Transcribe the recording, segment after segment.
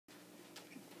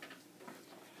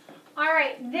All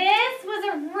right, this was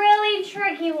a really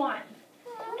tricky one.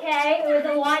 Okay, it was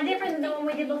a lot different than the one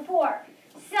we did before.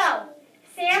 So,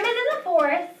 Sam is in the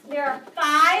forest. There are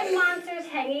 5 monsters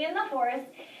hanging in the forest.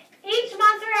 Each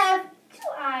monster has 2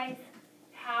 eyes.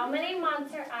 How many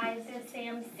monster eyes does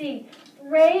Sam see?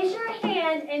 Raise your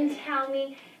hand and tell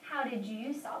me, how did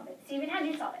you solve it? Steven, how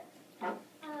did you solve it?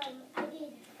 I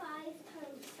did 5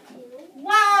 times 2.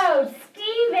 Wow,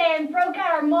 Steven broke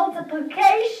out our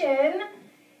multiplication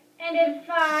and did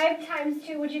 5 times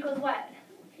 2, which equals what?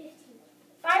 15.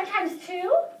 5 times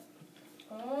 2?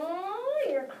 Oh,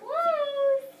 you're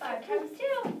close. 5 times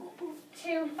 2.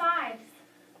 2 5s.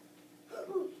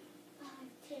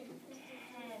 10. 10.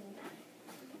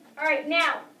 All right,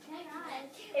 now,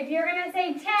 if you're going to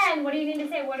say 10, what do you need to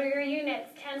say? What are your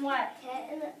units? 10 what?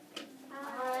 10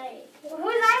 eyes.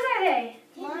 Whose eyes are they?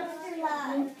 Monster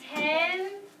eyes. 10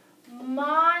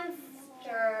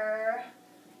 monster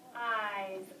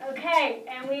eyes. Okay,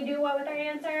 and we do what with our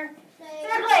answer?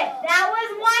 Circle it. That was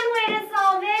one way to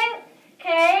solve it.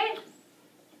 Okay?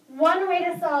 One way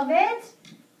to solve it.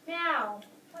 Now,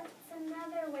 what's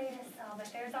another way to solve it?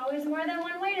 There's always more than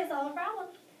one way to solve a problem.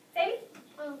 Sadie?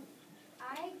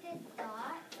 I did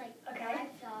dots, like Okay.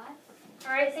 5 dots.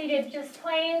 All right, so you did just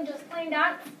plain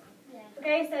dots. Yeah.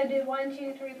 Okay, so do 1,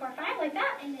 2, 3, 4, 5, like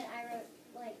that. And then I wrote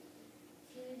like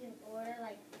 2s in order,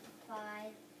 like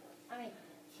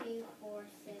 2, 4,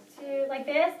 6. 2, like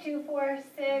this. 2, 4,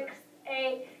 6,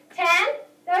 8, 10. Is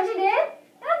that what you did?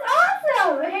 That's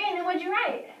awesome. Okay, and then what'd you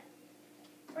write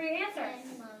for your answers?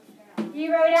 10 monster eyes.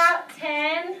 You wrote out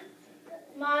 10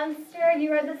 monster.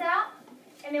 You wrote this out?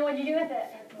 And then what'd you do with it?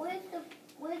 Where's the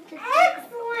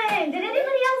Excellent. Did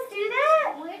anybody else do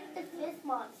that? Where's the 5th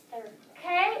monster?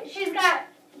 Okay, she's got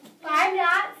 5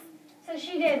 dots. So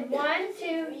she did 1,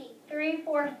 2, 3,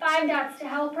 4, 5 dots to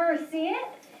help her see it.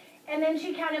 And then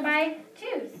she counted by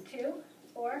 2s. 2,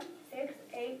 4, 6,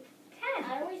 8, 10.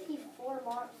 I only see 4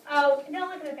 monsters. Oh, don't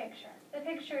look at the picture. The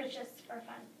picture is just for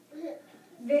fun.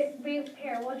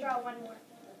 Here, we'll draw one more.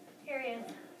 Here he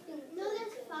is. No,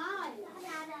 there's 5.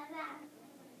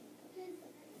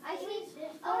 I see.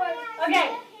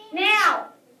 Okay, now,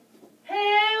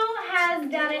 who has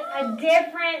done it a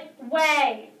different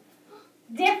way?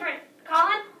 Different.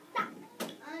 Colin?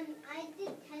 I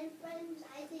did 10 frames.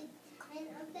 I did 10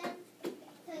 of them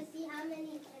to see how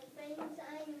many 10 frames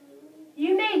I need.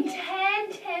 You made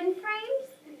 10 frames?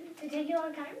 Did it take you a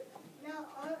long time? No,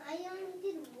 I only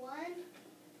did 1,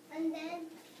 and then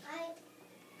I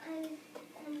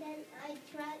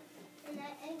tried, and I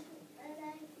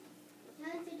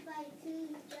counted by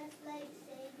 2 just like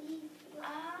Sadie.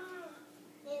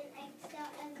 And X'd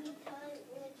out every time,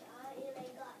 and I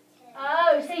got 10.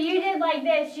 Oh, so you did like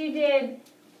this. You did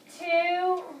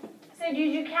 2. So did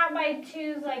you count by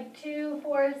 2s like 2,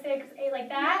 4, 6, 8 like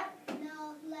that?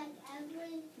 No, like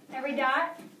Every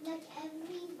dot? like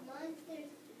every monster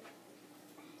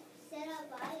set up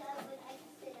by, I would X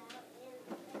it out and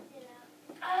X it out.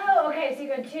 Oh, okay. So you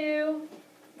go 2,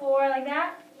 4 like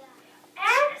that?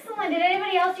 Yeah. Excellent. Did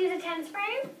anybody else use a 10s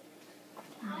frame?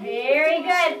 Very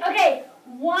good. Okay,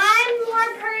 one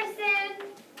more person.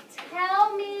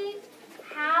 Tell me,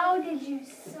 how did you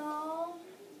solve?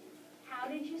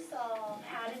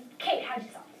 Kate, how did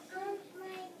you solve?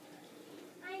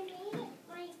 I made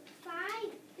like 5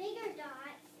 bigger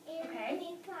dots, and Okay. I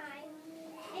made 5,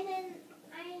 and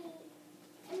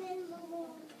then below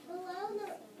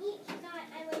each dot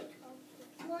I wrote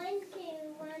 1, 2,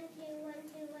 1, 2, 1,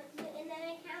 2, 1, 2, and then I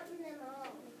counted them all.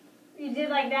 You did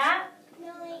like that?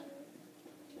 No, like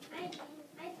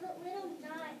I put little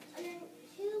dots, and then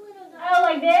 2 little dots. Oh,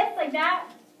 like this? Like that?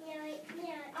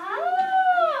 Yeah.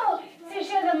 Oh! So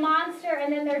show the monster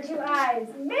and then their 2 eyes.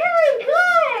 Very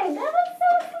good! That was so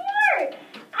smart!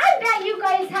 I bet you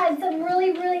guys had some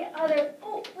really other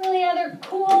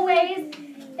cool ways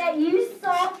that you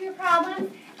solved your problems.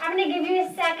 I'm going to give you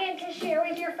a second to share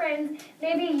with your friends.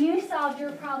 Maybe you solved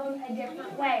your problem a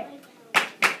different way.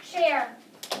 Share.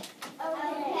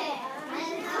 Okay.